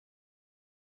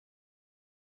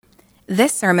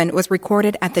This sermon was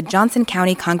recorded at the Johnson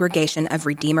County Congregation of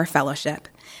Redeemer Fellowship,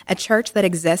 a church that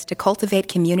exists to cultivate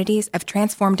communities of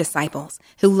transformed disciples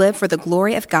who live for the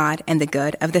glory of God and the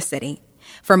good of the city.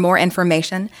 For more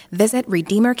information, visit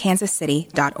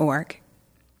redeemerkansascity.org.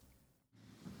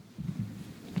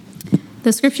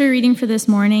 The scripture reading for this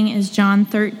morning is John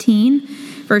 13,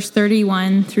 verse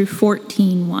 31 through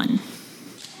 14:1.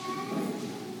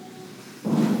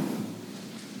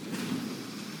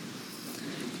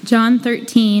 John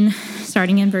 13,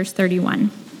 starting in verse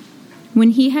 31. When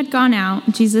he had gone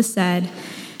out, Jesus said,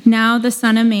 "Now the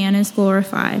Son of Man is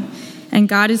glorified, and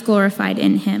God is glorified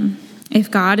in him. If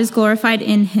God is glorified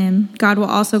in him, God will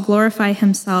also glorify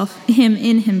him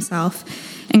in himself,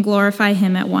 and glorify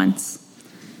him at once.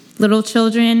 Little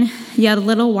children, yet a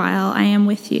little while I am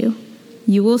with you.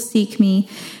 You will seek me,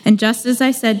 and just as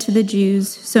I said to the Jews,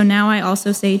 so now I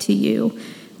also say to you,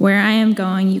 where I am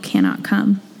going you cannot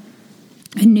come.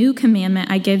 A new commandment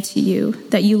I give to you,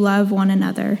 that you love one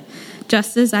another.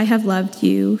 Just as I have loved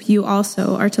you, you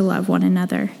also are to love one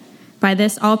another. By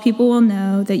this all people will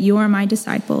know that you are my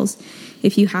disciples,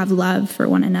 if you have love for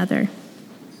one another."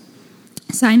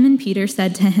 Simon Peter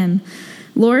said to him,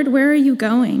 "Lord, where are you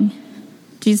going?"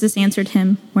 Jesus answered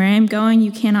him, "Where I am going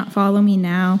you cannot follow me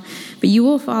now, but you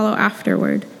will follow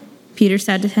afterward." Peter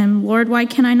said to him, "Lord, why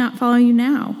can I not follow you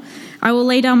now? I will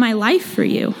lay down my life for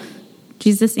you."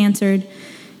 Jesus answered,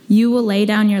 "You will lay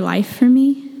down your life for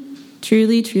me?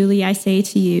 Truly, truly, I say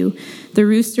to you, the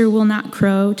rooster will not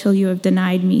crow till you have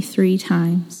denied me 3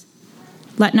 times.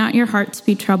 Let not your hearts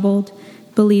be troubled.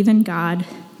 Believe in God.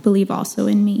 Believe also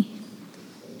in me."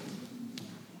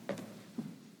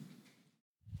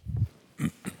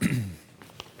 Good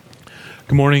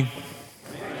morning.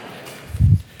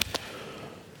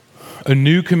 A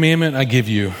new commandment I give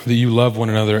you, that you love one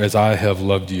another as I have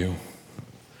loved you.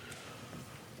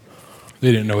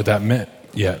 They didn't know what that meant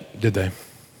yet, did they?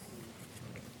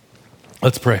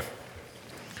 Let's pray.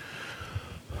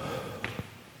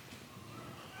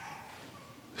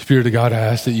 Spirit of God, I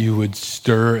ask that you would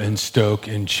stir and stoke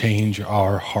and change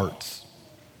our hearts.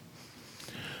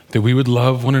 That we would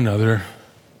love one another,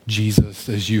 Jesus,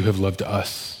 as you have loved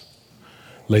us.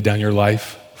 Lay down your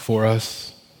life for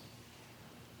us.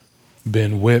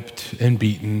 Been whipped and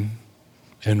beaten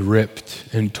and ripped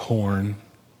and torn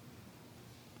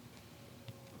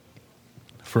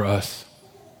for us.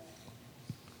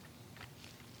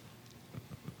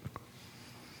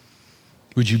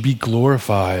 Would you be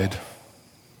glorified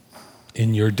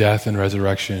in your death and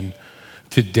resurrection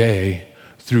today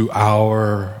through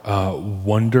our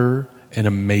wonder and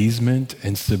amazement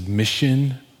and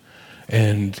submission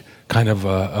and kind of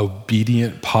a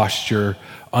obedient posture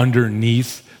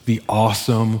underneath the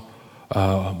awesome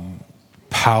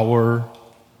power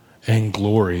and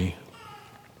glory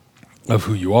of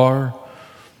who you are,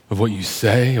 of what you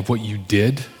say, of what you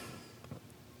did.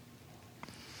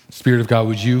 Spirit of God,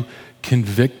 would you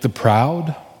convict the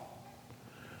proud?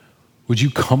 Would you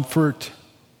comfort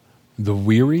the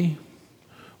weary?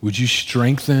 Would you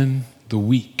strengthen the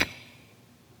weak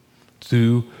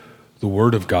through the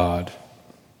word of God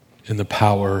and the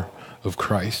power of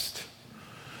Christ?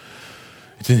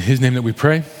 It's in his name that we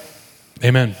pray.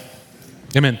 Amen.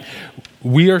 Amen.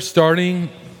 We are starting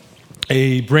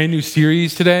a brand new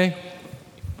series today.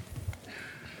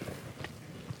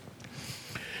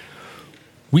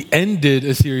 We ended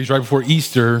a series right before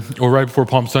Easter, or right before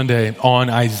Palm Sunday, on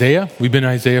Isaiah. We've been in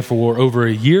Isaiah for over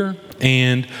a year,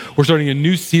 and we're starting a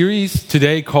new series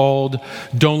today called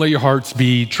Don't Let Your Hearts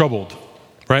Be Troubled,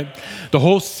 right? The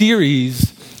whole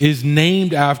series is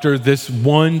named after this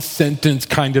one sentence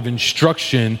kind of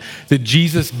instruction that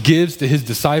Jesus gives to his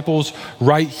disciples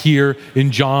right here in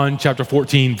John chapter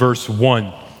 14, verse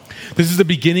 1. This is the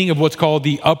beginning of what's called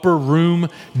the upper room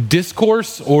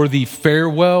discourse, or the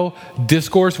farewell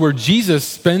discourse, where Jesus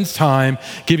spends time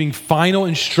giving final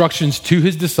instructions to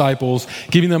his disciples,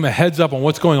 giving them a heads up on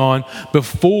what's going on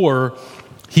before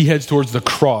he heads towards the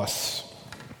cross.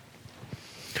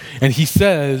 And he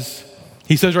says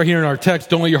right here in our text,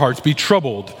 don't let your hearts be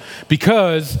troubled,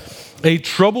 because a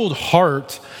troubled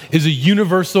heart is a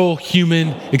universal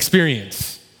human experience.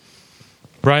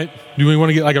 Right? Do we want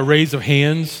to get like a raise of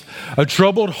hands? A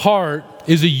troubled heart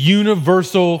is a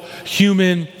universal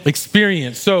human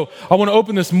experience. So I want to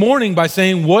open this morning by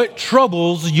saying, what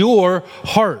troubles your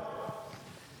heart?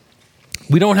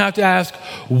 We don't have to ask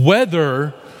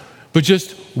whether, but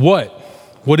just what?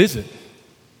 What is it?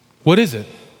 What is it?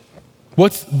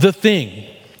 What's the thing?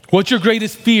 What's your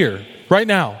greatest fear right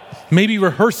now? Maybe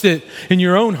rehearse it in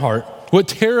your own heart. What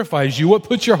terrifies you? What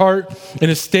puts your heart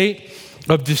in a state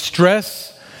of distress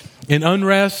and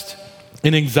unrest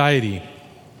and anxiety?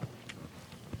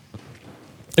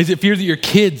 Is it fear that your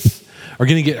kids are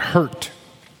going to get hurt?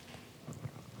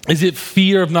 Is it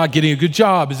fear of not getting a good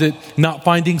job? Is it not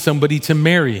finding somebody to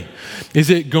marry? Is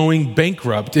it going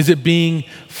bankrupt? Is it being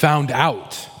found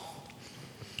out?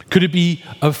 Could it be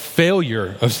a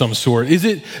failure of some sort? Is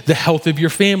it the health of your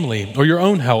family or your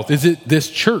own health? Is it this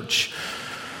church?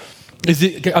 Is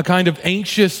it a kind of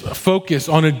anxious focus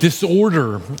on a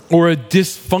disorder or a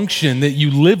dysfunction that you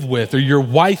live with or your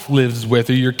wife lives with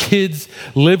or your kids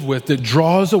live with that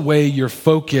draws away your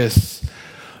focus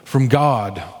from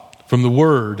God, from the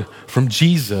Word, from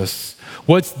Jesus?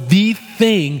 What's the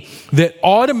thing that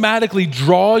automatically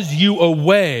draws you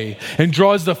away and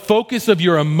draws the focus of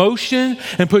your emotion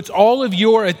and puts all of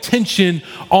your attention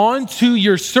onto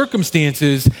your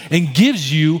circumstances and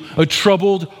gives you a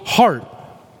troubled heart?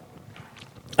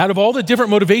 Out of all the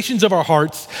different motivations of our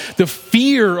hearts, the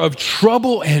fear of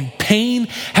trouble and pain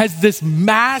has this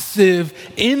massive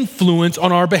influence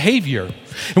on our behavior.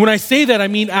 And when I say that, I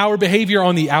mean our behavior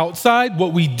on the outside,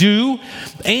 what we do,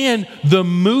 and the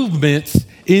movements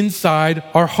inside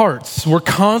our hearts. We're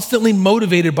constantly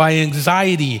motivated by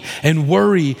anxiety and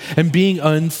worry and being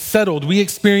unsettled. We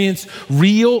experience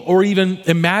real or even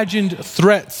imagined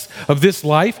threats of this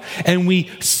life, and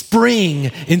we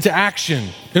spring into action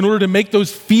in order to make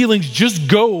those feelings just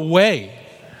go away.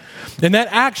 And that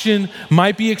action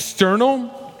might be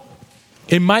external.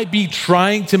 It might be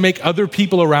trying to make other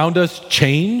people around us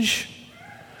change,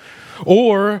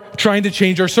 or trying to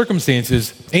change our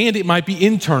circumstances. And it might be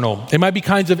internal. It might be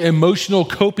kinds of emotional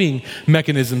coping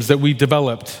mechanisms that we've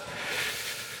developed.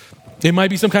 It might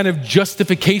be some kind of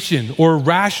justification or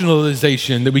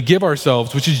rationalization that we give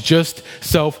ourselves, which is just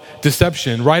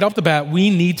self-deception. Right off the bat, we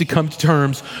need to come to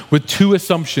terms with two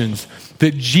assumptions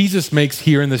that Jesus makes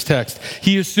here in this text.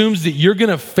 He assumes that you're going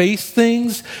to face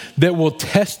things that will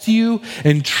test you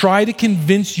and try to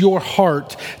convince your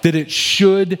heart that it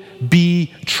should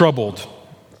be troubled.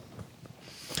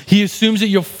 He assumes that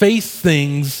you'll face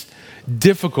things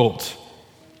difficult.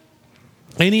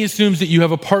 And he assumes that you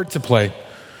have a part to play.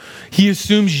 He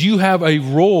assumes you have a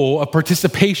role, a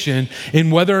participation in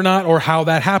whether or not or how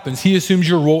that happens. He assumes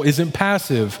your role isn't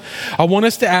passive. I want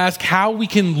us to ask how we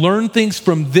can learn things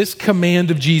from this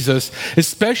command of Jesus,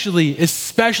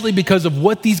 especially because of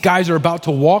what these guys are about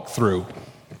to walk through.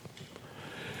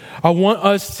 I want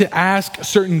us to ask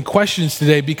certain questions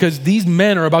today because these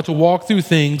men are about to walk through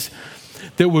things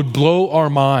that would blow our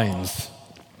minds,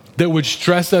 that would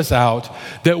stress us out,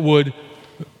 that would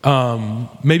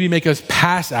maybe make us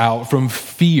pass out from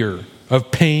fear of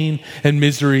pain and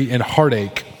misery and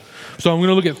heartache. So I'm going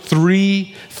to look at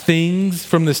three things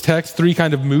from this text, three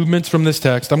kind of movements from this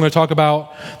text. I'm going to talk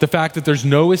about the fact that there's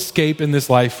no escape in this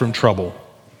life from trouble.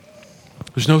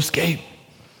 There's no escape.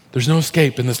 There's no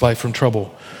escape in this life from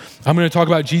trouble. I'm going to talk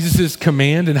about Jesus'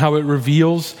 command and how it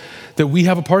reveals that we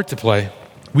have a part to play.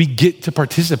 We get to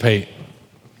participate.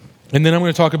 And then I'm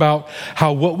going to talk about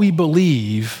how what we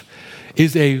believe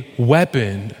is a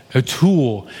weapon, a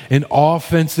tool, an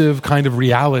offensive kind of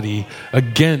reality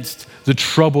against the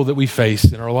trouble that we face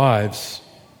in our lives.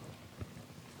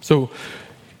 So,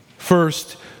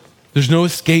 first, there's no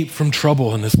escape from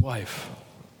trouble in this life.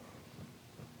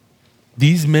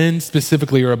 These men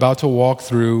specifically are about to walk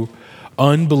through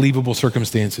unbelievable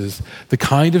circumstances, the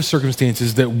kind of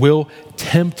circumstances that will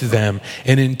tempt them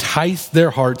and entice their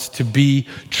hearts to be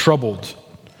troubled.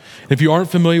 If you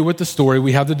aren't familiar with the story,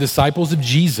 we have the disciples of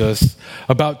Jesus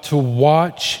about to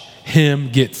watch him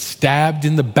get stabbed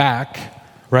in the back,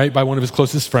 right, by one of his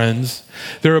closest friends.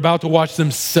 They're about to watch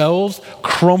themselves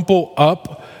crumple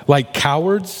up like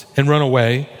cowards and run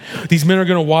away. These men are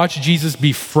going to watch Jesus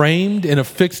be framed in a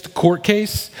fixed court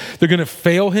case. They're going to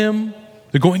fail him.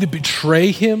 They're going to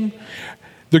betray him.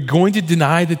 They're going to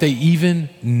deny that they even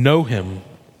know him.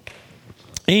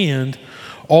 And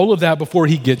all of that before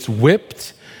he gets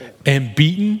whipped and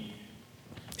beaten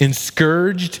and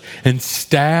scourged and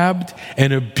stabbed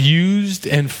and abused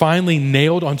and finally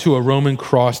nailed onto a Roman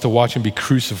cross to watch him be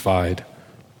crucified.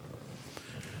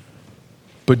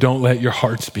 But don't let your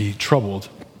hearts be troubled.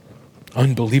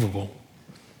 Unbelievable.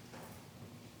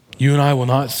 You and I will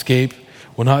not escape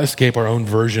our own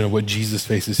version of what Jesus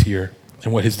faces here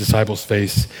and what his disciples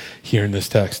face here in this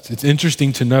text. It's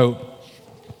interesting to note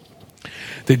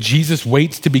that Jesus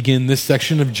waits to begin this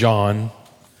section of John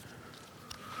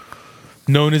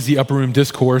known as the Upper Room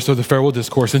Discourse or the Farewell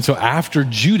Discourse until after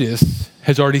Judas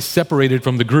has already separated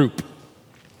from the group.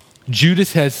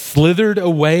 Judas has slithered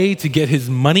away to get his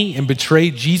money and betray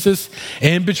Jesus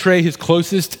and betray his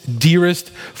closest, dearest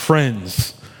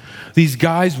friends. These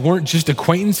guys weren't just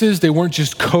acquaintances. They weren't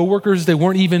just coworkers. They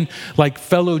weren't even like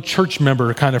fellow church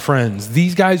member kind of friends.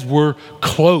 These guys were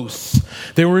close.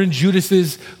 They were in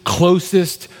Judas's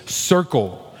closest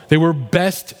circle. They were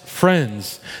best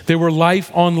friends. They were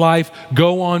life on life,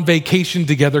 go on vacation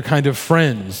together kind of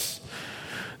friends.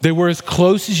 They were as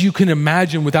close as you can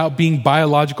imagine without being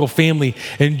biological family.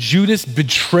 And Judas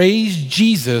betrays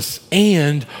Jesus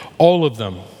and all of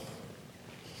them.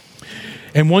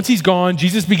 And once he's gone,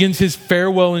 Jesus begins his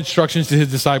farewell instructions to his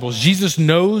disciples. Jesus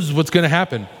knows what's going to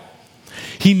happen.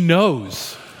 He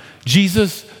knows.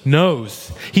 Jesus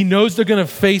knows. He knows they're going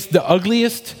to face the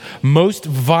ugliest, most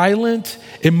violent,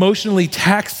 emotionally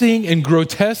taxing, and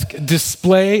grotesque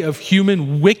display of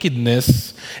human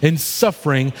wickedness and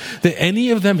suffering that any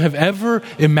of them have ever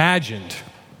imagined.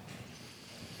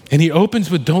 And he opens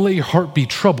with, "Don't let your heart be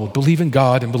troubled. Believe in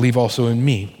God and believe also in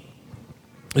me."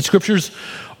 The scriptures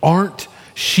aren't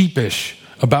sheepish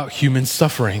about human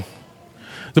suffering.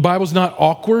 The Bible's not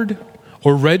awkward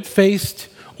or red-faced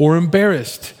or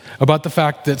embarrassed about the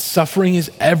fact that suffering is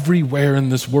everywhere in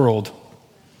this world.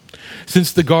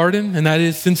 Since the garden, and that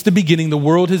is since the beginning, the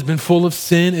world has been full of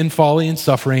sin and folly and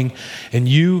suffering, and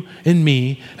you and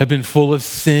me have been full of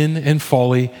sin and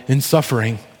folly and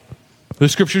suffering. The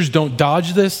scriptures don't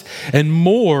dodge this, and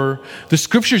more, the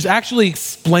scriptures actually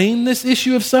explain this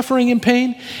issue of suffering and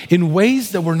pain in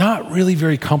ways that we're not really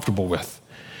very comfortable with,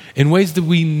 in ways that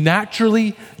we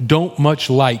naturally don't much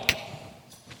like.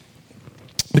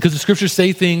 Because the scriptures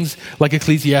say things like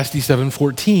Ecclesiastes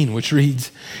 7:14, which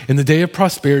reads, "In the day of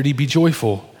prosperity, be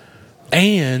joyful,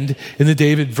 and in the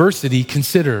day of adversity,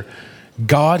 consider,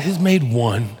 God has made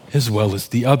one as well as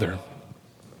the other."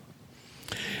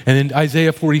 And then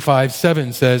Isaiah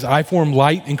 45:7 says, "I form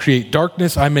light and create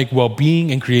darkness. I make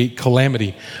well-being and create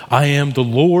calamity. I am the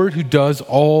Lord who does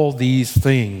all these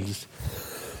things."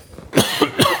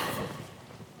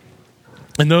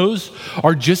 And those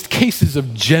are just cases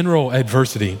of general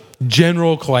adversity,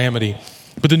 general calamity.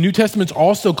 But the New Testament's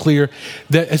also clear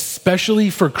that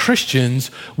especially for Christians,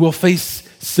 we'll face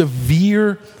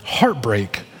severe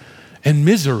heartbreak and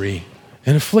misery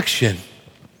and affliction.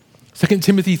 2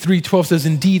 Timothy 3:12 says,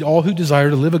 "Indeed, all who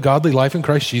desire to live a godly life in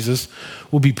Christ Jesus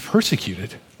will be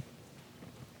persecuted."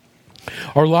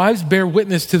 Our lives bear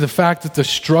witness to the fact that the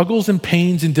struggles and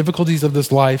pains and difficulties of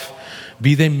this life,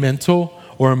 be they mental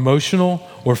or emotional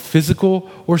or physical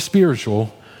or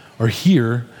spiritual, are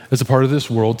here as a part of this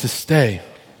world to stay.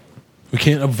 We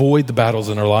can't avoid the battles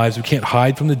in our lives. We can't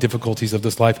hide from the difficulties of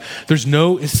this life. There's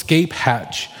no escape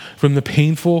hatch from the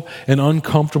painful and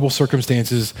uncomfortable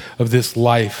circumstances of this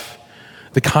life.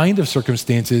 The kind of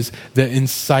circumstances that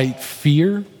incite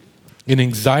fear and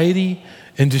anxiety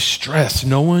and distress.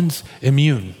 No one's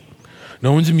immune.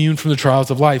 No one's immune from the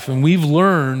trials of life. And we've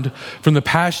learned from the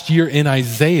past year in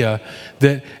Isaiah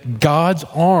that God's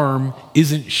arm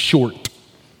isn't short.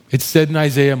 It's said in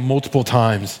Isaiah multiple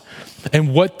times.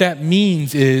 And what that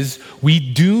means is we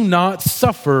do not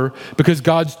suffer because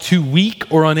God's too weak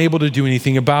or unable to do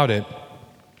anything about it.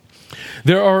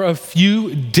 There are a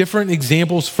few different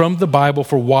examples from the Bible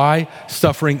for why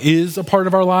suffering is a part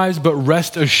of our lives, but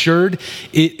rest assured,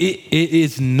 it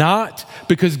is not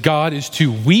because God is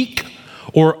too weak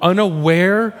or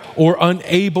unaware or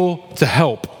unable to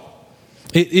help.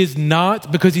 It is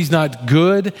not because he's not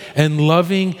good and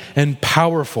loving and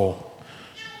powerful.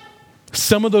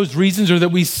 Some of those reasons are that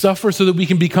we suffer so that we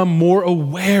can become more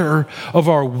aware of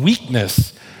our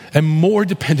weakness and more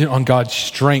dependent on God's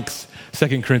strength.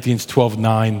 2 Corinthians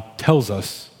 12:9 tells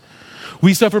us.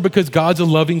 We suffer because God's a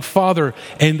loving father,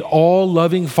 and all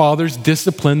loving fathers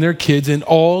discipline their kids, and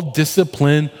all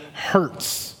discipline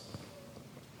hurts.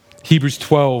 Hebrews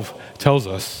 12 tells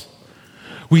us.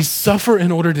 We suffer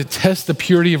in order to test the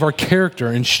purity of our character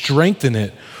and strengthen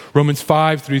it. Romans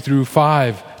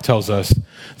 5:3-5 tells us.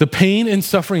 The pain and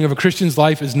suffering of a Christian's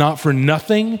life is not for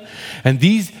nothing, and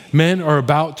these men are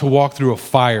about to walk through a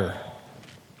fire.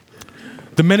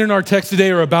 The men in our text today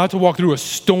are about to walk through a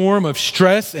storm of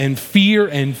stress and fear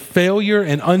and failure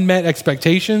and unmet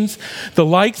expectations, the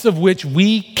likes of which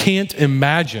we can't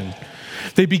imagine.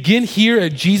 They begin here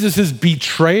at Jesus'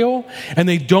 betrayal, and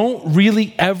they don't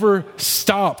really ever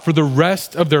stop for the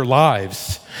rest of their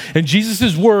lives. And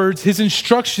Jesus' words, his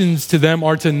instructions to them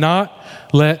are to not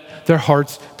let their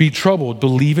hearts be troubled.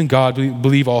 Believe in God,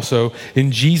 believe also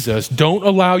in Jesus. Don't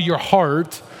allow your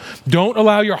heart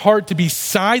to be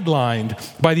sidelined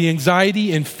by the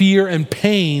anxiety and fear and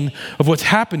pain of what's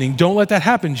happening. Don't let that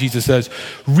happen, Jesus says.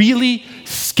 Really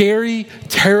scary,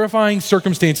 terrifying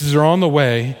circumstances are on the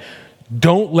way.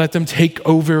 Don't let them take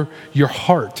over your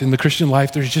heart. In the Christian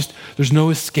life, there's no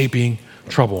escaping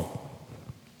trouble.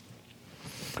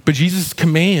 But Jesus'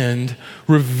 command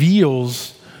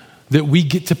reveals that we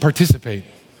get to participate.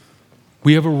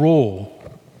 We have a role.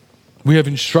 We have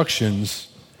instructions.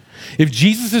 If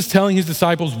Jesus is telling his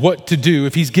disciples what to do,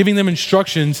 if he's giving them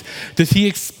instructions, does he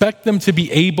expect them to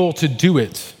be able to do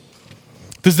it?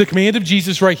 Does the command of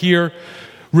Jesus right here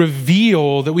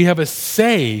reveal that we have a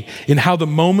say in how the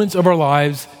moments of our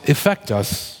lives affect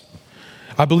us?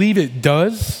 I believe it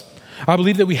does. I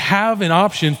believe that we have an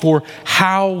option for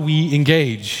how we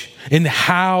engage and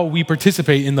how we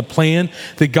participate in the plan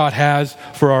that God has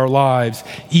for our lives,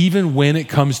 even when it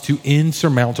comes to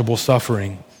insurmountable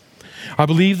suffering. I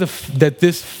believe that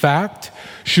this fact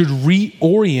should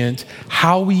reorient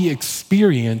how we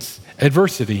experience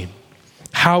adversity,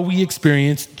 how we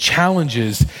experience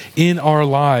challenges in our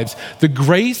lives. The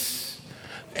grace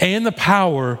and the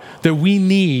power that we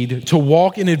need to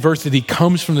walk in adversity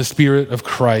comes from the Spirit of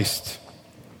Christ.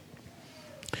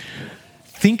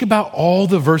 Think about all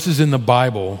the verses in the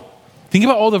Bible. Think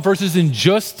about all the verses in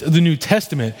just the New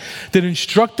Testament that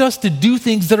instruct us to do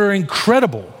things that are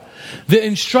incredible, that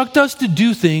instruct us to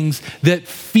do things that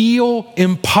feel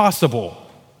impossible,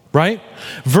 right?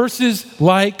 Verses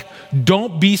like,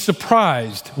 don't be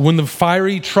surprised when the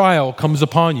fiery trial comes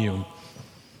upon you.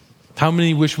 How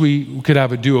many wish we could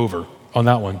have a do-over on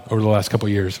that one over the last couple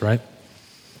of years, right?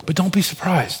 But don't be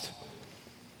surprised.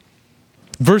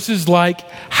 Verses like,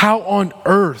 how on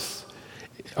earth,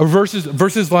 or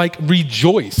verses like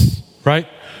rejoice, right?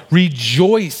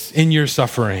 Rejoice in your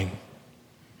suffering.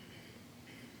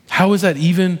 How is that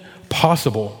even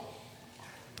possible?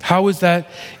 How is that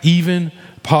even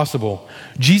possible?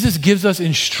 Jesus gives us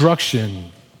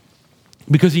instruction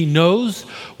because he knows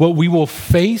what we will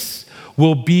face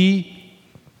will be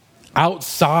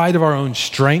outside of our own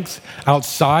strength,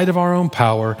 outside of our own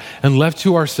power, and left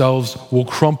to ourselves will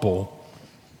crumple,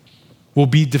 will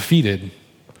be defeated.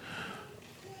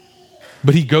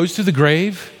 But he goes to the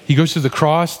grave, he goes to the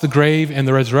cross, the grave, and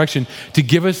the resurrection to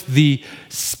give us the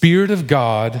Spirit of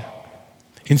God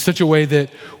in such a way that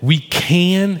we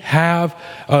can have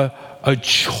a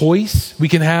choice, we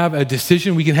can have a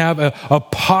decision, we can have a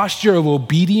posture of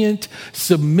obedient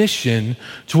submission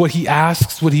to what he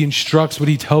asks, what he instructs, what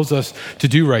he tells us to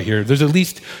do right here. There's at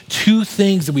least two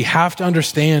things that we have to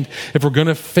understand if we're going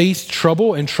to face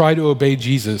trouble and try to obey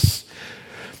Jesus.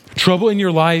 Trouble in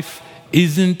your life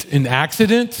isn't an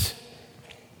accident,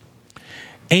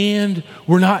 and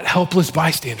we're not helpless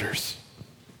bystanders,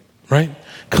 right?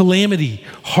 Calamity,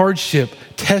 hardship,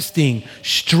 testing,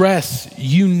 stress,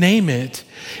 you name it,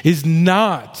 is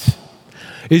not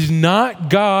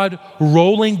God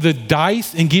rolling the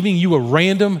dice and giving you a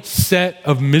random set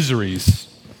of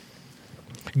miseries.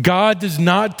 God does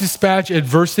not dispatch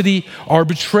adversity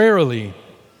arbitrarily.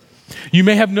 You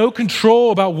may have no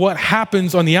control about what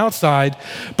happens on the outside,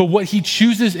 but what he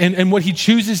chooses and what he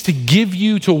chooses to give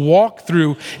you to walk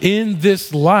through in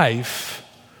this life.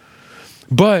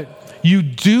 But you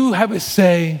do have a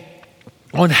say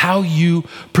on how you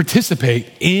participate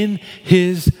in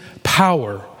his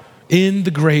power, in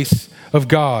the grace of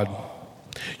God.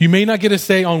 You may not get a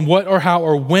say on what or how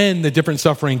or when the different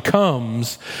suffering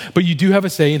comes, but you do have a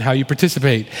say in how you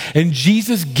participate. And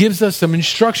Jesus gives us some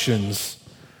instructions,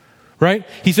 right?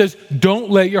 He says,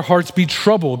 don't let your hearts be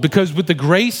troubled, because with the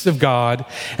grace of God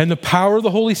and the power of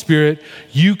the Holy Spirit,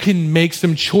 you can make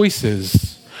some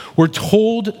choices. We're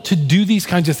told to do these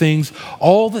kinds of things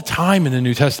all the time in the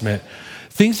New Testament.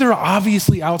 Things that are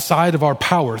obviously outside of our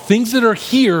power. Things that are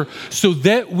here so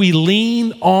that we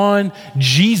lean on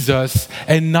Jesus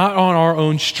and not on our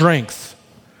own strength.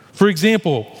 For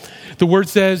example, the word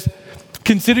says,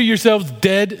 consider yourselves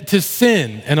dead to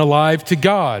sin and alive to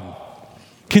God.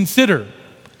 Consider,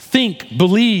 think,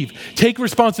 believe, take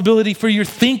responsibility for your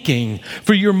thinking,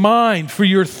 for your mind, for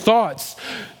your thoughts.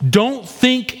 Don't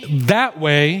think that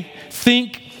way,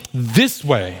 think this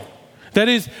way. That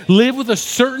is, live with a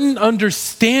certain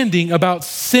understanding about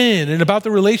sin and about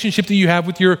the relationship that you have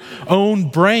with your own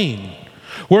brain.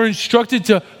 We're instructed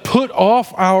to put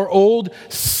off our old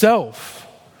self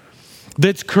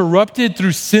that's corrupted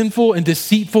through sinful and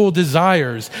deceitful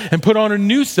desires and put on a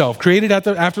new self created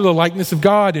after the likeness of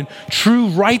God in true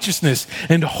righteousness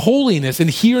and holiness. And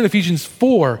here in Ephesians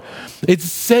 4, it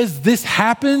says this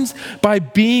happens by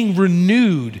being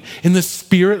renewed in the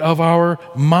spirit of our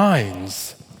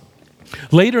minds.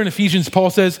 Later in Ephesians, Paul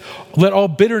says, let all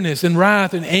bitterness and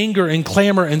wrath and anger and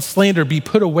clamor and slander be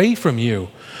put away from you,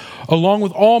 along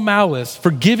with all malice,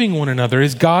 forgiving one another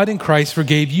as God in Christ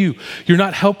forgave you. You're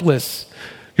not helpless.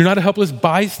 You're not a helpless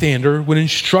bystander. When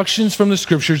instructions from the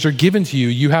scriptures are given to you,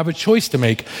 you have a choice to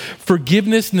make.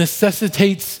 Forgiveness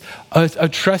necessitates a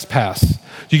trespass.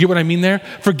 Do you get what I mean there?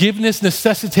 Forgiveness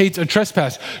necessitates a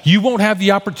trespass. You won't have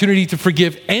the opportunity to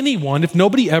forgive anyone if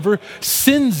nobody ever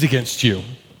sins against you.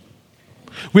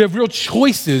 We have real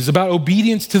choices about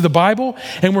obedience to the Bible,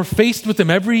 and we're faced with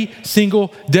them every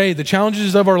single day. The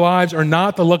challenges of our lives are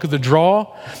not the luck of the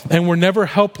draw, and we're never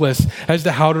helpless as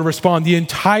to how to respond. The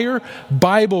entire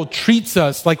Bible treats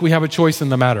us like we have a choice in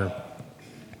the matter.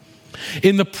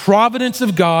 In the providence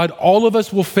of God, all of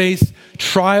us will face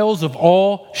trials of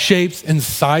all shapes and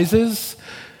sizes.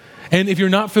 And if you're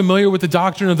not familiar with the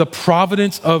doctrine of the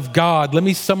providence of God, let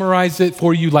me summarize it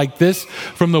for you like this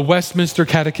from the Westminster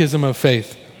Catechism of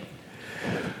Faith.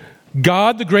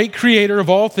 God, the great creator of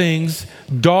all things,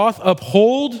 doth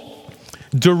uphold,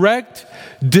 direct,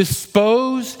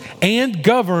 dispose, and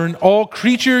govern all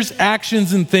creatures,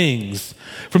 actions, and things,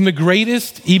 from the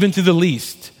greatest even to the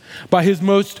least, by his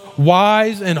most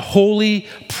wise and holy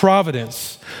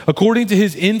providence, according to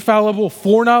his infallible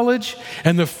foreknowledge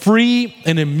and the free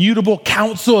and immutable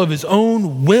counsel of his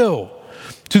own will,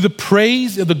 to the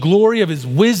praise of the glory of his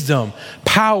wisdom,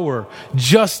 power,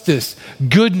 justice,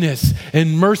 goodness,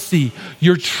 and mercy.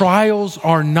 Your trials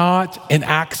are not an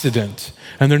accident,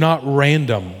 and they're not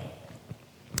random.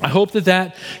 I hope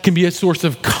that can be a source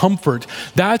of comfort.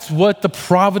 That's what the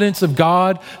providence of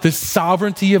God, the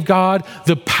sovereignty of God,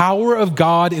 the power of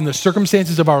God in the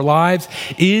circumstances of our lives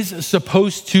is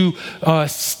supposed to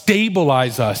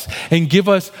stabilize us and give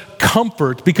us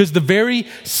comfort, because the very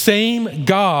same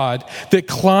God that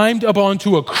climbed up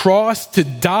onto a cross to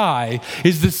die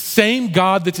is the same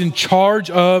God that's in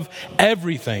charge of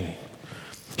everything.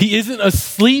 He isn't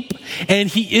asleep, and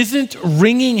he isn't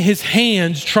wringing his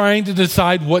hands trying to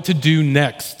decide what to do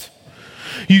next.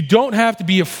 You don't have to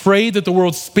be afraid that the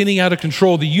world's spinning out of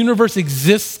control. The universe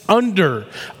exists under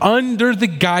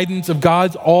the guidance of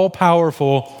God's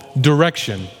all-powerful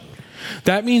direction.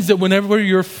 That means that whatever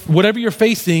you're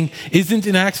facing isn't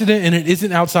an accident, and it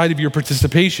isn't outside of your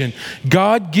participation.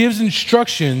 God gives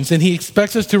instructions, and he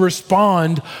expects us to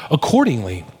respond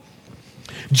accordingly.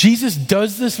 Jesus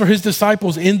does this for his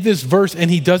disciples in this verse,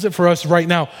 and he does it for us right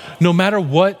now, no matter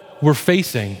what we're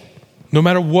facing. No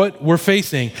matter what we're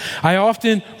facing. I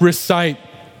often recite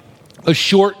a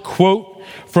short quote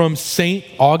from St.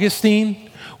 Augustine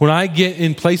when I get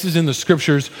in places in the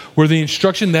scriptures where the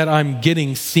instruction that I'm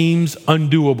getting seems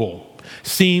undoable,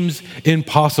 seems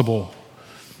impossible.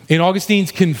 In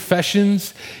Augustine's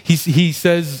Confessions, he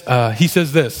says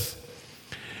this: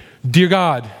 "Dear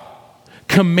God,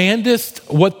 commandest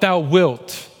what thou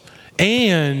wilt,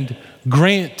 and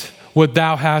grant what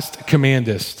thou hast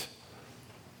commandest."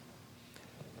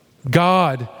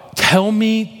 God, tell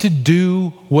me to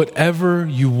do whatever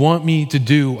you want me to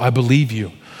do. I believe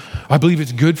you. I believe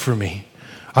it's good for me.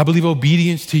 I believe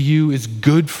obedience to you is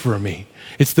good for me.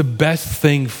 It's the best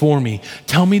thing for me.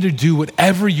 Tell me to do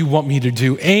whatever you want me to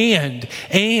do, and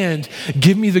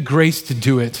give me the grace to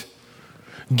do it.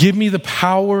 Give me the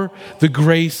power, the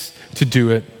grace to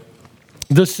do it.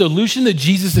 The solution that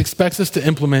Jesus expects us to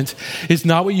implement is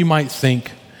not what you might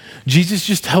think. Jesus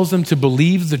just tells them to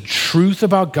believe the truth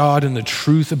about God and the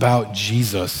truth about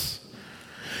Jesus.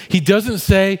 He doesn't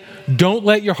say, don't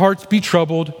let your hearts be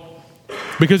troubled,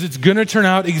 because it's going to turn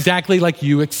out exactly like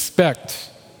you expect.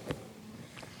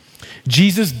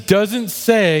 Jesus doesn't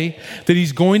say that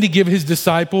he's going to give his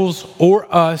disciples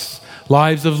or us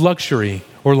lives of luxury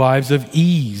or lives of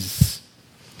ease.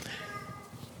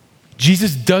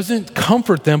 Jesus doesn't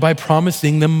comfort them by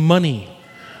promising them money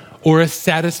or a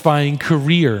satisfying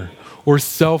career or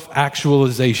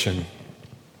self-actualization.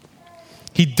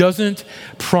 He doesn't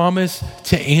promise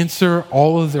to answer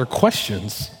all of their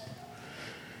questions.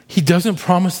 He doesn't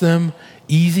promise them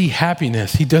easy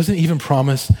happiness. He doesn't even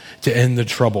promise to end the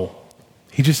trouble.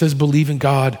 He just says, believe in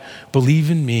God,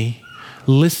 believe in me,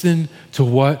 listen to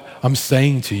what I'm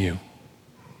saying to you.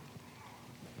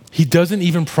 He doesn't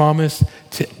even promise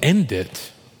to end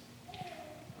it.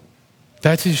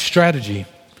 That's his strategy.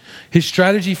 His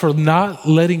strategy for not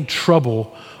letting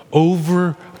trouble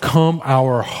overcome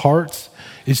our hearts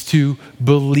is to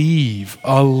believe,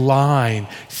 align,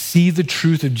 see the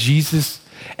truth of Jesus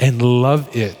and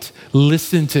love it.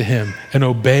 Listen to him and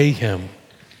obey him.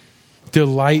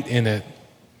 Delight in it.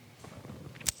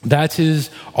 That's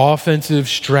his offensive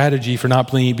strategy for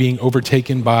not being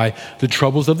overtaken by the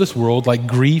troubles of this world, like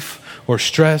grief or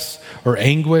stress or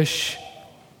anguish.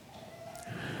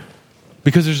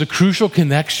 Because there's a crucial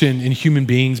connection in human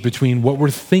beings between what we're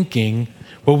thinking,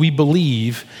 what we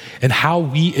believe, and how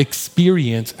we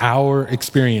experience our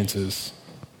experiences.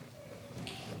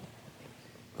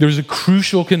 there's a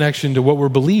crucial connection to what we're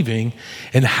believing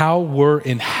and how we're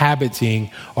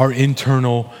inhabiting our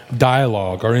internal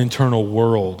dialogue, our internal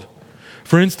world.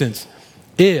 For instance,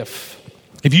 if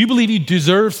you believe you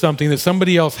deserve something that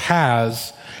somebody else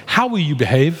has, how will you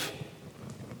behave?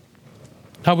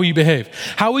 How will you behave?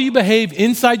 How will you behave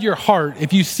inside your heart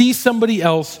if you see somebody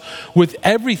else with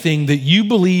everything that you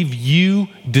believe you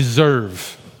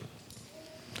deserve?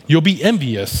 You'll be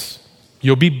envious.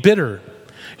 You'll be bitter.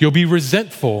 You'll be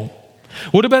resentful.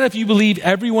 What about if you believe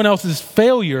everyone else's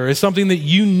failure is something that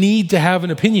you need to have an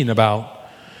opinion about?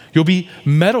 You'll be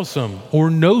meddlesome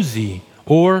or nosy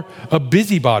or a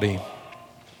busybody.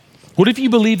 What if you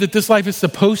believe that this life is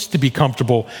supposed to be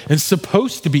comfortable and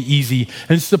supposed to be easy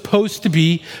and supposed to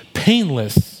be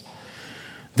painless?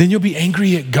 Then you'll be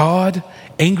angry at God,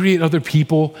 angry at other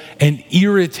people, and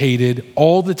irritated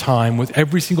all the time with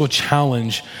every single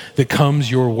challenge that comes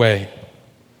your way.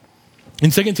 In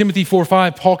 2 Timothy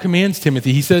 4:5, Paul commands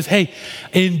Timothy, he says, hey,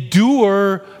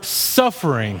 endure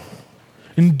suffering.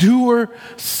 Endure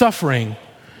suffering.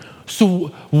 So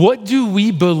what do we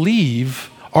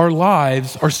believe our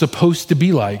lives are supposed to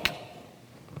be like?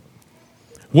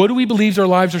 What do we believe our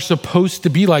lives are supposed to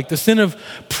be like? The sin of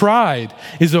pride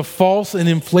is a false and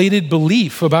inflated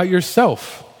belief about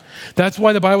yourself. That's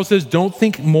why the Bible says don't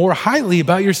think more highly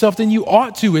about yourself than you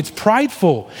ought to. It's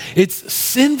prideful. It's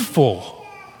sinful.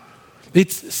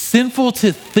 It's sinful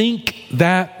to think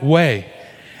that way.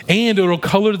 And it'll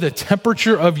color the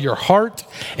temperature of your heart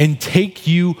and take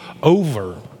you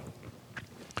over.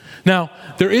 Now,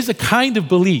 there is a kind of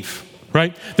belief,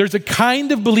 right? There's a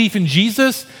kind of belief in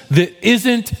Jesus that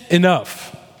isn't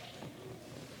enough.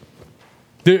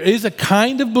 There is a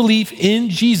kind of belief in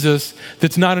Jesus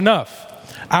that's not enough.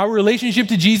 Our relationship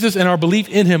to Jesus and our belief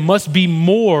in him must be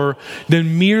more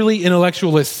than merely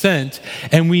intellectual assent.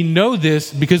 And we know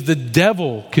this because the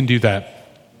devil can do that.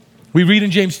 We read in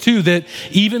James 2 that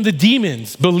even the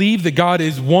demons believe that God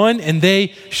is one and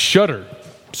they shudder.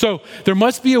 So there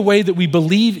must be a way that we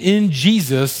believe in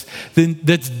Jesus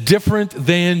that's different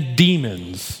than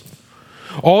demons.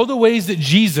 All the ways that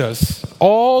Jesus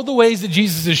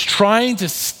is trying to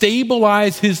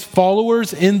stabilize his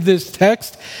followers in this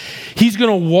text, he's going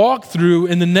to walk through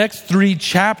in the next 3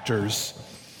 chapters.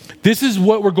 This is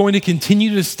what we're going to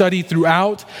continue to study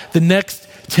throughout the next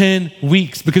 10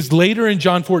 weeks, because later in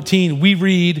John 14, we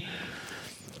read,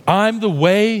 I'm the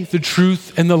way, the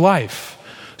truth, and the life.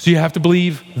 So you have to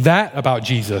believe that about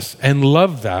Jesus and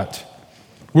love that.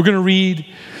 We're going to read,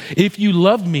 if you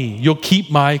love me, you'll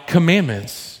keep my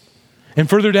commandments. And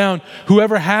further down,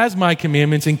 whoever has my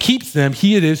commandments and keeps them,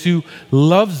 he it is who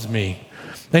loves me.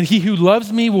 And he who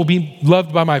loves me will be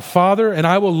loved by my Father, and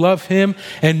I will love him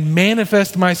and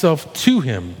manifest myself to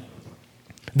him.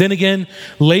 Then again,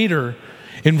 later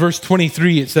in verse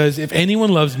 23, it says, if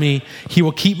anyone loves me, he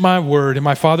will keep my word, and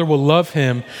my Father will love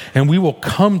him, and we will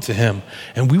come to him,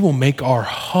 and we will make our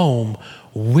home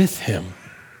with him.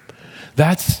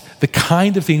 That's the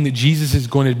kind of thing that Jesus is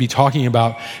going to be talking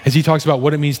about as he talks about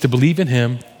what it means to believe in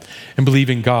him and believe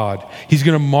in God. He's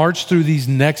going to march through these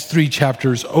next 3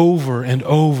 chapters over and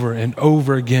over and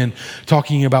over again,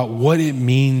 talking about what it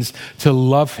means to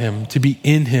love him, to be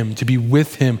in him, to be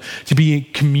with him, to be in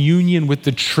communion with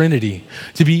the Trinity,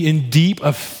 to be in deep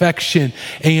affection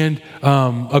and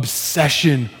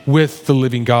obsession with the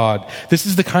living God. This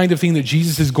is the kind of thing that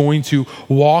Jesus is going to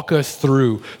walk us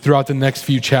throughout the next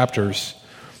few chapters.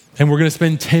 And we're going to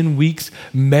spend 10 weeks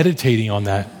meditating on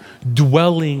that,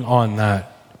 dwelling on that.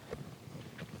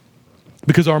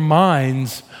 Because our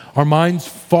minds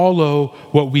follow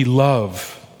what we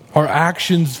love. Our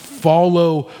actions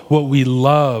follow what we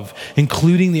love,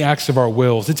 including the acts of our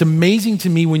wills. It's amazing to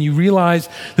me when you realize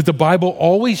that the Bible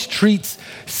always treats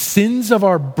sins of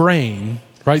our brain,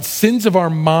 right? Sins of our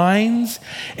minds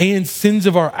and sins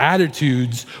of our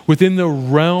attitudes within the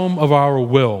realm of our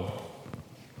will.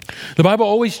 The Bible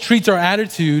always treats our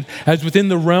attitude as within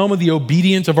the realm of the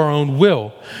obedience of our own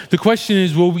will. The question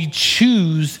is, will we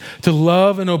choose to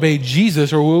love and obey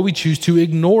Jesus, or will we choose to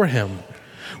ignore him?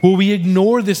 Will we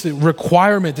ignore this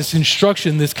requirement, this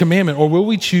instruction, this commandment, or will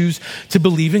we choose to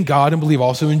believe in God and believe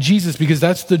also in Jesus? Because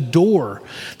that's the door.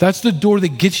 That's the door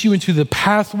that gets you into the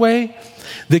pathway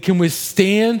that can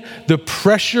withstand the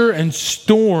pressure and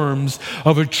storms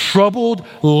of a troubled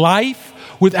life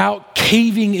without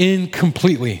caving in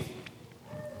completely.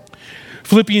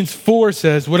 Philippians 4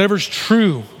 says, whatever's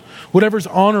true, whatever's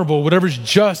honorable, whatever's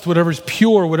just, whatever's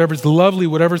pure, whatever's lovely,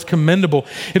 whatever's commendable,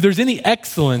 if there's any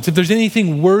excellence, if there's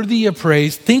anything worthy of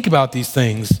praise, think about these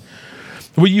things.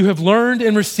 What you have learned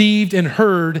and received and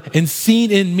heard and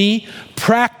seen in me,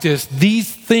 practice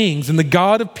these things, and the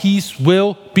God of peace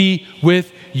will be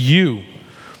with you.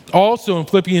 Also in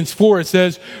Philippians 4, it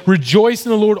says, rejoice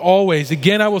in the Lord always.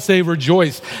 Again, I will say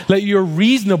rejoice. Let your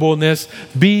reasonableness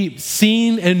be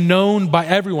seen and known by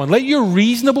everyone. Let your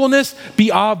reasonableness be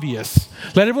obvious.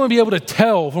 Let everyone be able to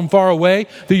tell from far away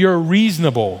that you're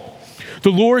reasonable. The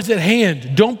Lord is at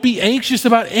hand. Don't be anxious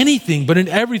about anything, but in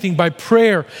everything by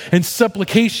prayer and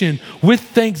supplication with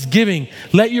thanksgiving.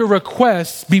 Let your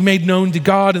requests be made known to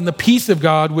God, and the peace of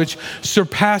God, which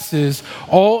surpasses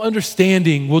all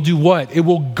understanding, will do what? It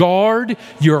will guard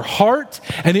your heart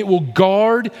and it will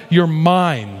guard your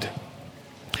mind.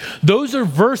 Those are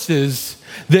verses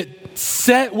that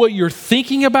set what you're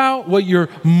thinking about, what you're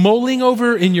mulling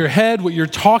over in your head, what you're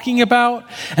talking about,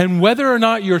 and whether or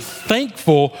not you're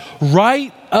thankful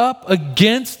right up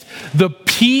against the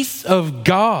peace of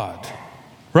God,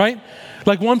 right?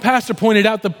 Like one pastor pointed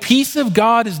out, the peace of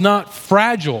God is not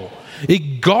fragile.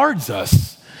 It guards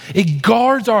us. It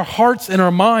guards our hearts and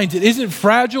our minds. It isn't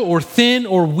fragile or thin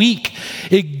or weak.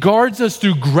 It guards us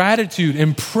through gratitude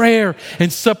and prayer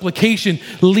and supplication,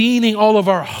 leaning all of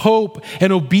our hope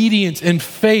and obedience and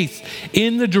faith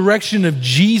in the direction of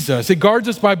Jesus. It guards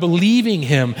us by believing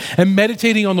him and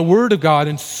meditating on the word of God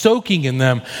and soaking in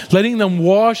them, letting them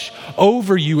wash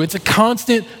over you. It's a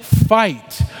constant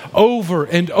fight over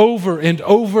and over and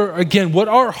over again. What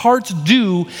our hearts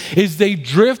do is they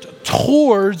drift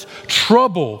towards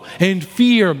trouble and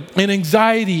fear and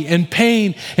anxiety and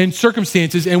pain and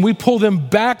circumstances, and we pull them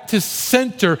back to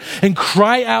center and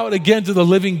cry out again to the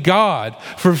living God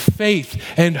for faith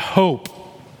and hope.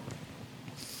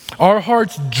 Our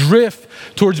hearts drift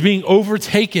towards being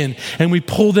overtaken and we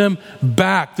pull them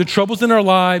back. The troubles in our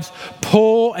lives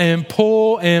pull and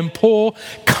pull and pull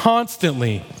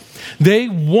constantly. They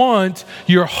want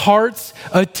your heart's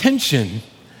attention.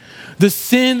 The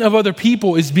sin of other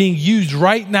people is being used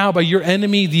right now by your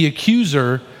enemy, the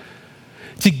accuser,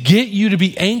 to get you to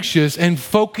be anxious and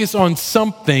focus on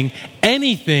something,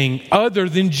 anything other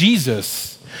than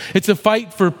Jesus. It's a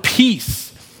fight for peace.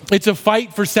 It's a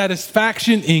fight for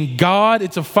satisfaction in God.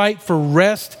 It's a fight for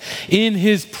rest in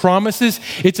his promises.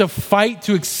 It's a fight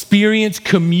to experience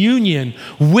communion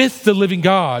with the living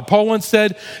God. Paul once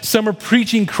said, some are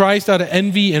preaching Christ out of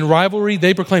envy and rivalry.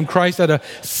 They proclaim Christ out of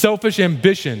selfish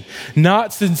ambition,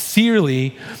 not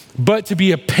sincerely, but to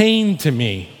be a pain to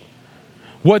me.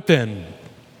 What then?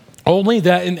 Only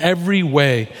that in every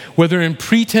way, whether in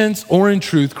pretense or in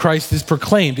truth, Christ is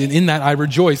proclaimed, and in that I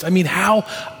rejoice. I mean, how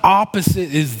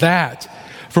opposite is that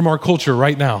from our culture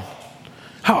right now?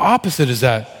 How opposite is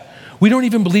that? We don't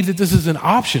even believe that this is an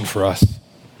option for us,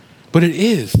 but it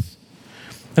is.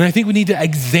 And I think we need to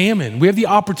examine. We have the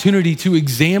opportunity to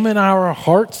examine our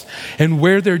hearts and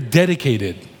where they're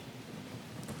dedicated.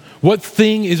 What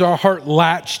thing is our heart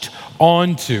latched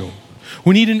onto?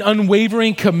 We need an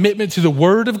unwavering commitment to the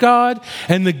Word of God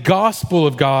and the gospel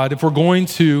of God if we're going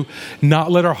to not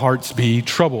let our hearts be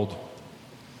troubled.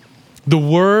 The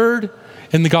Word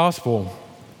and the gospel.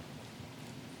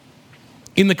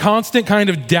 In the constant kind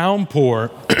of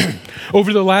downpour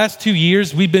over the last 2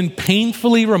 years, we've been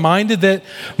painfully reminded that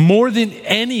more than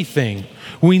anything,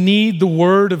 we need the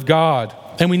Word of God.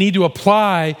 And we need to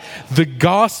apply the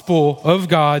gospel of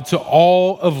God to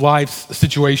all of life's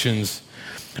situations.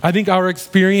 I think our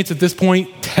experience at this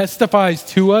point testifies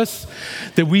to us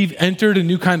that we've entered a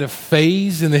new kind of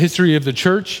phase in the history of the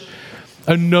church,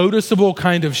 a noticeable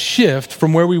kind of shift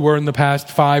from where we were in the past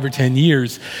 5 or 10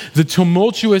 years. The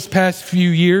tumultuous past few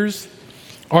years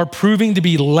are proving to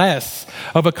be less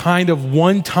of a kind of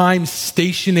one-time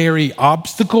stationary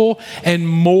obstacle and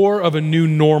more of a new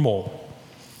normal.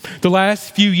 The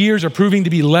last few years are proving to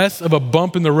be less of a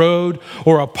bump in the road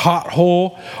or a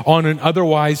pothole on an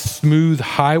otherwise smooth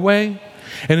highway.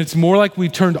 And it's more like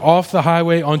we've turned off the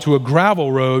highway onto a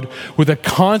gravel road with a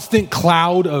constant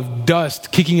cloud of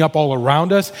dust kicking up all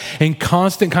around us and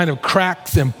constant kind of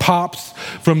cracks and pops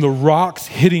from the rocks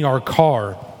hitting our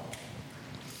car.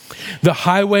 The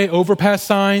highway overpass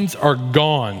signs are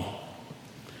gone.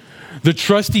 The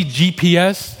trusty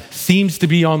GPS seems to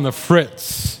be on the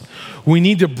fritz. We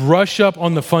need to brush up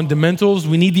on the fundamentals.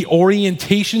 We need the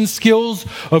orientation skills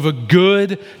of a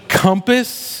good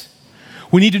compass.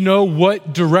 We need to know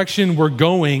what direction we're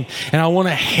going. And I want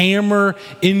to hammer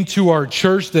into our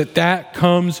church that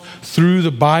comes through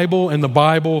the Bible and the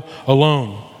Bible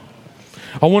alone.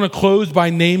 I want to close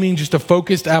by naming just a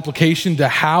focused application to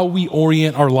how we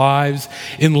orient our lives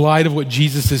in light of what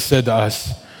Jesus has said to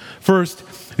us.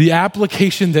 First, the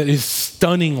application that is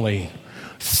stunningly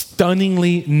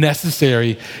stunningly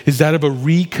necessary is that of a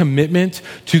recommitment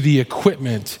to the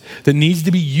equipment that needs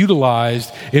to be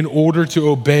utilized in order to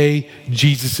obey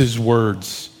Jesus'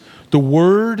 words. The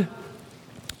Word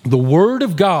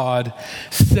of God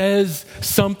says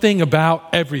something about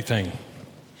everything.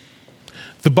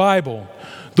 The Bible,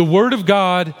 the Word of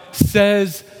God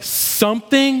says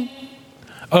something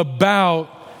about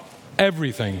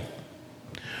everything.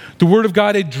 The Word of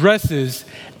God addresses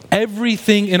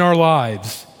everything in our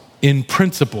lives in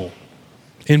principle,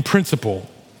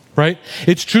 right?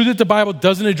 It's true that the Bible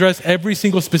doesn't address every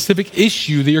single specific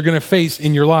issue that you're going to face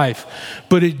in your life,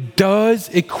 but it does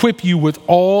equip you with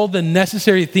all the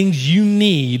necessary things you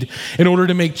need in order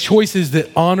to make choices that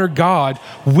honor God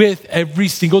with every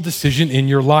single decision in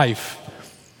your life.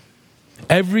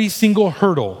 Every single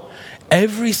hurdle,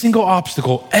 every single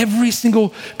obstacle, every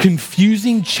single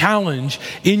confusing challenge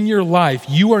in your life,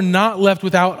 you are not left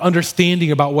without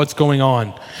understanding about what's going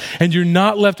on. And you're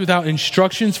not left without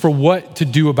instructions for what to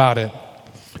do about it.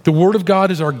 The Word of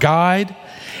God is our guide,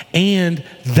 and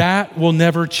that will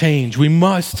never change. We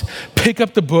must pick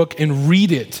up the book and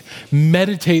read it,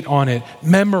 meditate on it,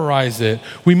 memorize it.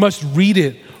 We must read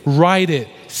it, write it,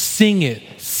 sing it,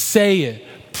 say it,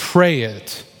 pray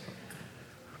it.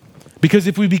 Because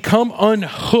if we become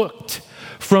unhooked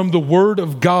from the Word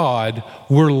of God,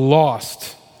 we're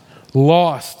lost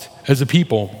as a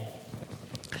people.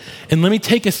 And let me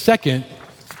take a second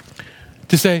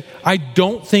to say, I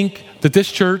don't think that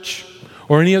this church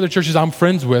or any other churches I'm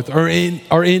friends with are in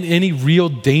any real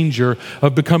danger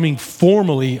of becoming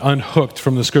formally unhooked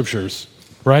from the Scriptures,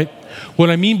 right? What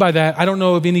I mean by that, I don't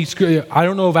know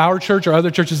of our church or other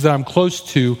churches that I'm close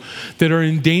to that are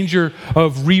in danger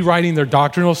of rewriting their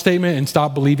doctrinal statement and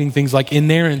stop believing things like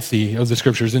inerrancy of the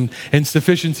Scriptures and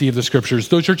sufficiency of the Scriptures.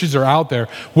 Those churches are out there.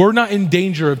 We're not in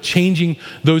danger of changing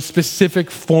those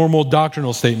specific formal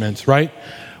doctrinal statements, right?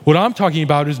 What I'm talking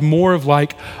about is more of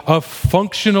like a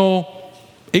functional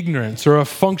ignorance or a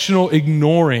functional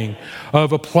ignoring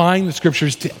of applying the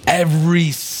Scriptures to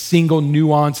every single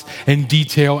nuance and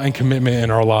detail and commitment in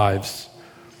our lives.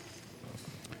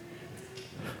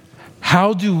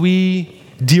 How do we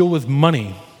deal with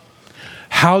money?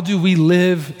 How do we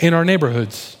live in our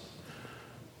neighborhoods?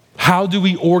 How do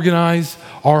we organize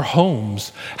our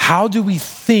homes? How do we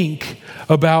think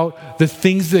about the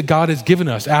things that God has given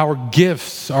us, our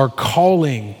gifts, our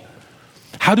calling?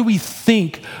 How do we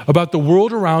think about the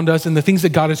world around us and the things that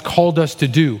God has called us to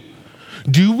do?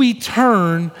 Do we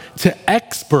turn to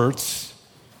experts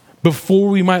before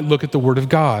we might look at the Word of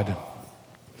God?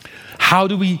 How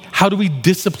do we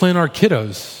discipline our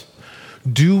kiddos?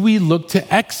 Do we look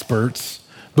to experts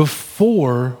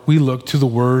before we look to the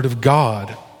Word of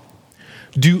God?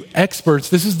 Do experts,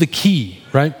 this is the key,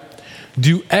 right?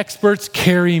 Do experts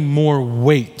carry more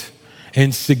weight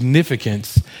and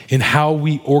significance in how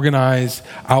we organize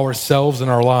ourselves and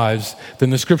our lives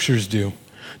than the Scriptures do?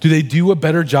 Do they do a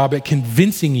better job at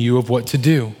convincing you of what to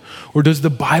do? Or does the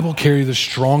Bible carry the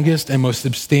strongest and most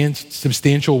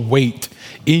substantial weight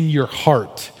in your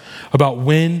heart about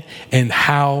when and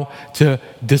how to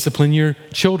discipline your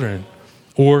children,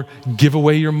 or give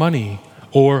away your money,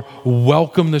 or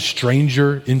welcome the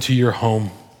stranger into your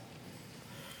home?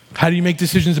 How do you make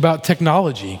decisions about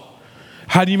technology?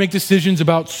 How do you make decisions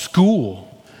about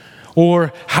school?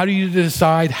 Or how do you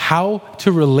decide how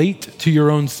to relate to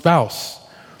your own spouse?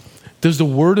 Does the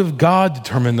Word of God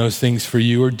determine those things for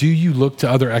you, or do you look to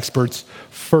other experts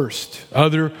first,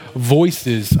 other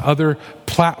voices, other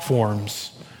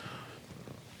platforms?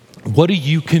 What are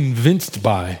you convinced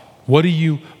by? What are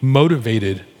you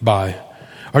motivated by?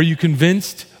 Are you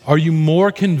convinced? Are you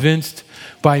more convinced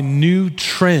by new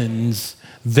trends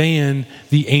than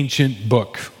the ancient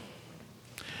book?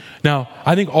 Now,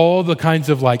 I think all the kinds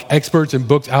of like experts and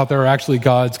books out there are actually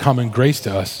God's common grace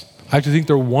to us. I actually think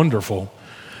they're wonderful.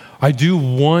 I do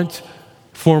want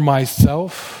for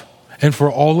myself and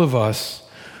for all of us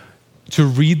to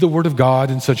read the Word of God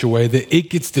in such a way that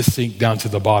it gets to sink down to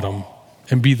the bottom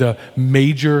and be the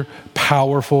major,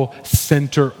 powerful,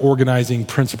 center organizing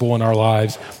principle in our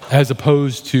lives, as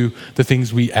opposed to the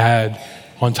things we add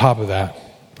on top of that.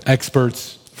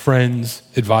 Experts, friends,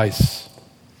 advice.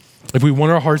 If we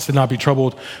want our hearts to not be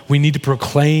troubled, we need to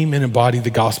proclaim and embody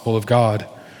the gospel of God.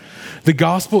 The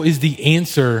gospel is the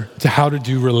answer to how to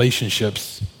do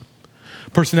relationships.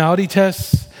 Personality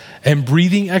tests and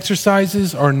breathing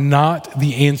exercises are not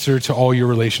the answer to all your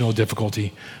relational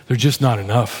difficulty. They're just not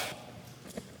enough.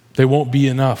 They won't be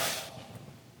enough.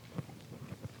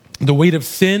 The weight of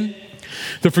sin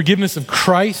The forgiveness of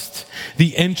Christ,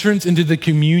 the entrance into the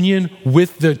communion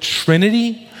with the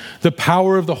Trinity, the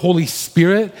power of the Holy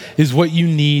Spirit is what you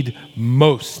need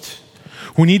most.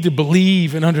 We need to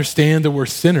believe and understand that we're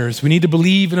sinners. We need to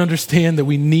believe and understand that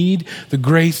we need the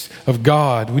grace of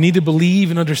God. We need to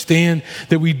believe and understand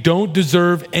that we don't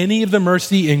deserve any of the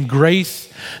mercy and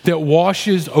grace that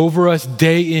washes over us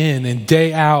day in and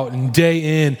day out and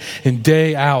day in and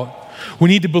day out. We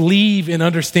need to believe and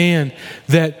understand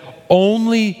that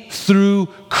only through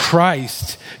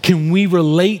Christ can we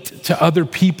relate to other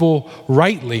people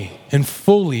rightly and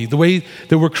fully, the way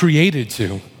that we're created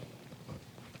to.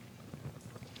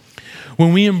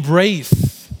 When we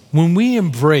embrace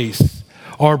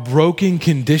our broken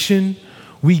condition,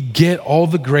 we get all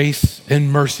the grace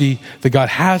and mercy that God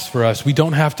has for us. We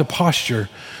don't have to posture.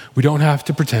 We don't have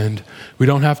to pretend. We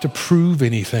don't have to prove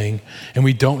anything. And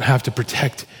we don't have to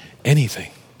protect anything.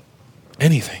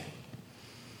 Anything.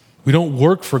 We don't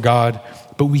work for God,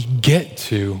 but we get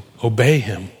to obey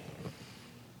him.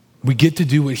 We get to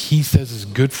do what he says is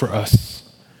good for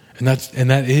us. And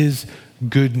that is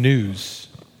good news.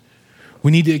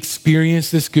 We need to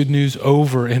experience this good news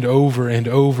over and over and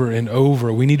over and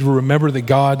over. We need to remember that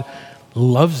God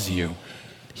loves you.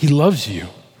 He loves you.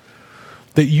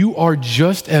 That you are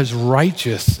just as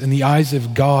righteous in the eyes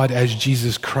of God as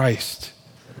Jesus Christ.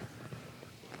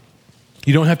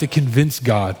 You don't have to convince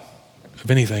God of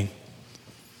anything.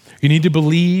 You need to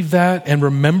believe that and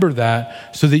remember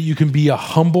that so that you can be a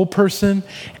humble person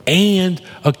and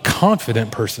a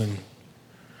confident person.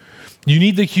 You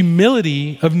need the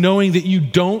humility of knowing that you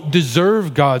don't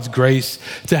deserve God's grace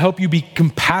to help you be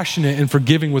compassionate and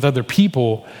forgiving with other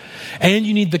people. And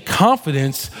you need the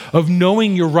confidence of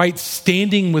knowing your right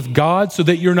standing with God so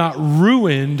that you're not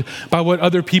ruined by what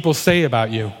other people say about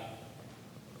you.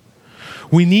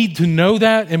 We need to know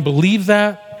that and believe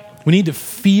that. We need to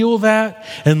feel that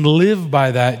and live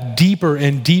by that deeper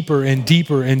and deeper and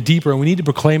deeper and deeper. And we need to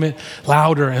proclaim it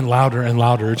louder and louder and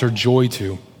louder. It's our joy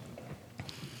to.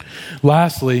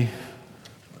 Lastly,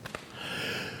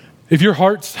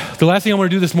 the last thing I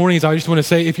want to do this morning is I just want to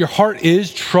say, if your heart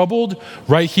is troubled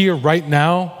right here, right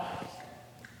now,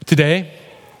 today,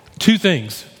 two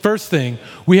things. First thing,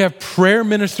 we have prayer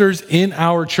ministers in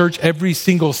our church every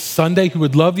single Sunday who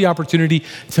would love the opportunity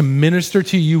to minister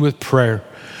to you with prayer.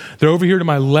 They're over here to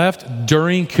my left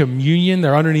during communion.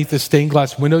 They're underneath the stained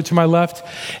glass window to my left.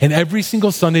 And every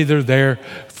single Sunday they're there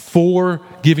for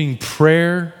giving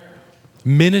prayer,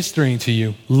 ministering to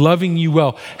you, loving you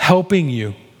well, helping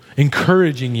you,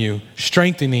 encouraging you,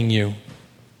 strengthening you.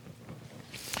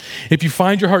 If you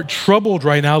find your heart troubled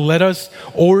right now,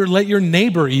 let your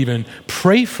neighbor even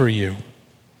pray for you.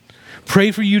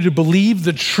 Pray for you to believe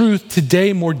the truth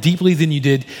today more deeply than you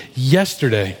did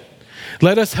yesterday.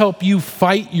 Let us help you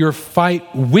fight your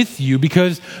fight with you,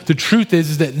 because the truth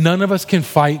is that none of us can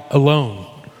fight alone.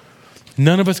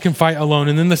 None of us can fight alone.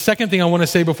 And then the second thing I want to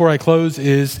say before I close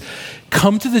is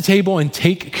come to the table and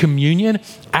take communion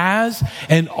as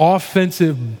an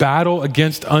offensive battle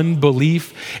against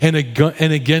unbelief and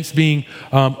against being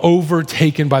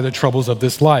overtaken by the troubles of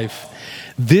this life.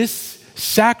 This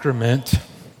sacrament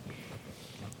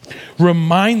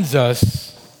reminds us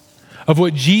of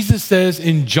what Jesus says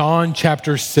in John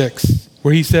chapter 6.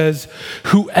 Where he says,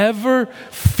 whoever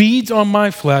feeds on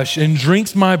my flesh and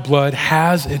drinks my blood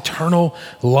has eternal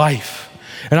life,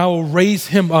 and I will raise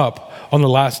him up on the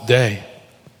last day.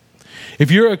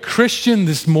 If you're a Christian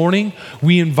this morning,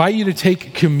 we invite you to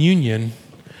take communion,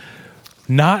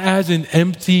 not as an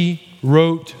empty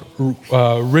rote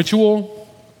ritual,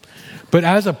 but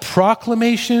as a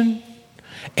proclamation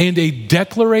and a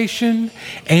declaration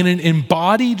and an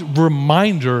embodied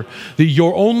reminder that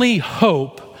your only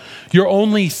hope, your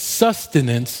only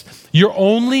sustenance, your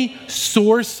only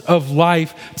source of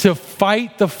life to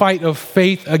fight the fight of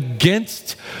faith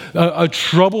against a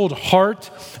troubled heart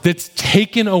that's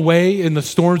taken away in the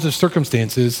storms of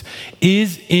circumstances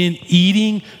is in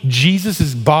eating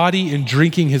Jesus' body and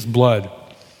drinking his blood.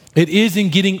 It is in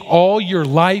getting all your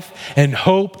life and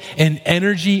hope and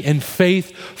energy and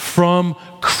faith from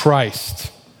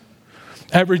Christ.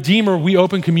 At Redeemer, we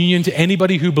open communion to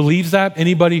anybody who believes that,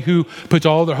 anybody who puts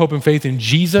all their hope and faith in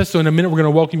Jesus. So in a minute, we're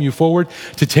going to welcome you forward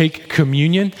to take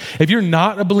communion. If you're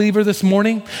not a believer this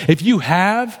morning, if you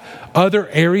have other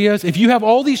areas, if you have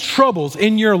all these troubles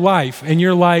in your life and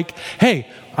you're like, hey,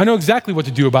 I know exactly what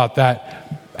to do about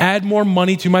that. Add more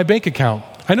money to my bank account.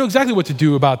 I know exactly what to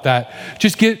do about that.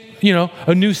 Just get,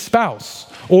 a new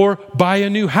spouse, or buy a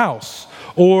new house,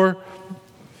 or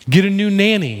get a new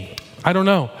nanny. I don't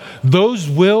know. Those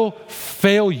will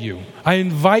fail you. I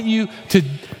invite you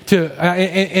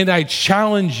and I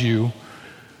challenge you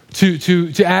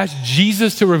to ask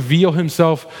Jesus to reveal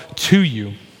himself to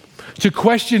you, to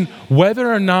question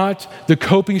whether or not the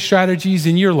coping strategies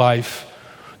in your life,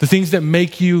 the things that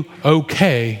make you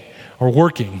okay, are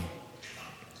working.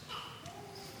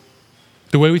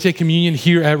 The way we take communion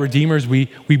here at Redeemers, we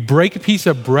break a piece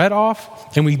of bread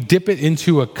off and we dip it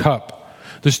into a cup.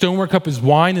 The stoneware cup is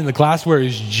wine and the glassware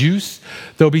is juice.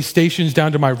 There'll be stations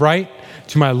down to my right,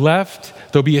 to my left.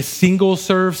 There'll be a single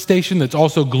serve station that's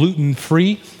also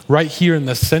gluten-free right here in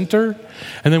the center.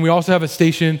 And then we also have a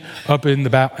station up in the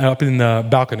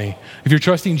balcony. If you're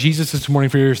trusting Jesus this morning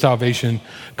for your salvation,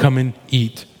 come and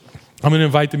eat. I'm going to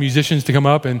invite the musicians to come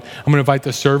up, and I'm going to invite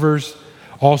the servers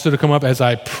also to come up as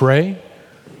I pray.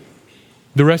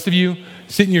 The rest of you,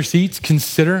 sit in your seats,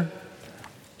 consider.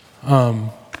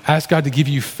 Ask God to give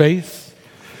you faith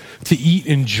to eat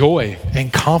in joy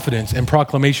and confidence and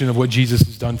proclamation of what Jesus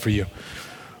has done for you.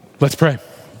 Let's pray.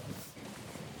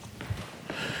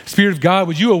 Spirit of God,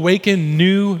 would you awaken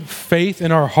new faith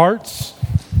in our hearts?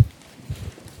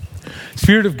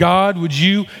 Spirit of God, would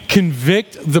you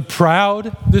convict the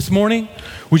proud this morning?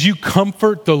 Would you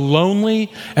comfort the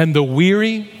lonely and the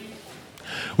weary?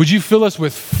 Would you fill us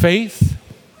with faith?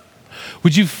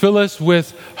 Would you fill us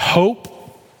with hope?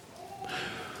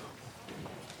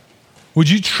 Would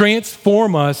you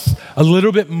transform us a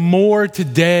little bit more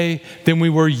today than we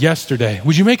were yesterday?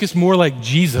 Would you make us more like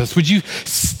Jesus? Would you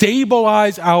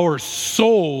stabilize our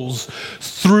souls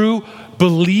through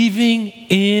believing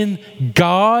in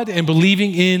God and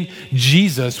believing in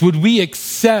Jesus? Would we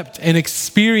accept and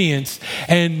experience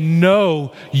and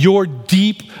know your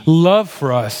deep love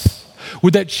for us?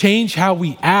 Would that change how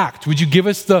we act? Would you give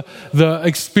us the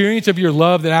experience of your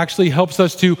love that actually helps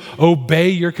us to obey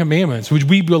your commandments? Would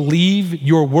we believe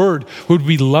your word? Would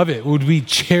we love it? Would we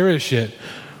cherish it?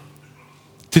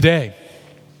 Today,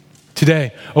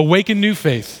 awaken new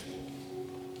faith.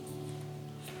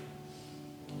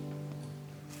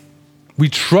 We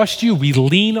trust you. We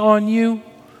lean on you.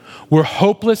 We're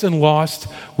hopeless and lost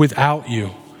without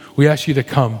you. We ask you to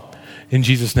come in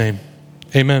Jesus' name.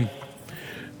 Amen.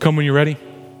 Come when you're ready.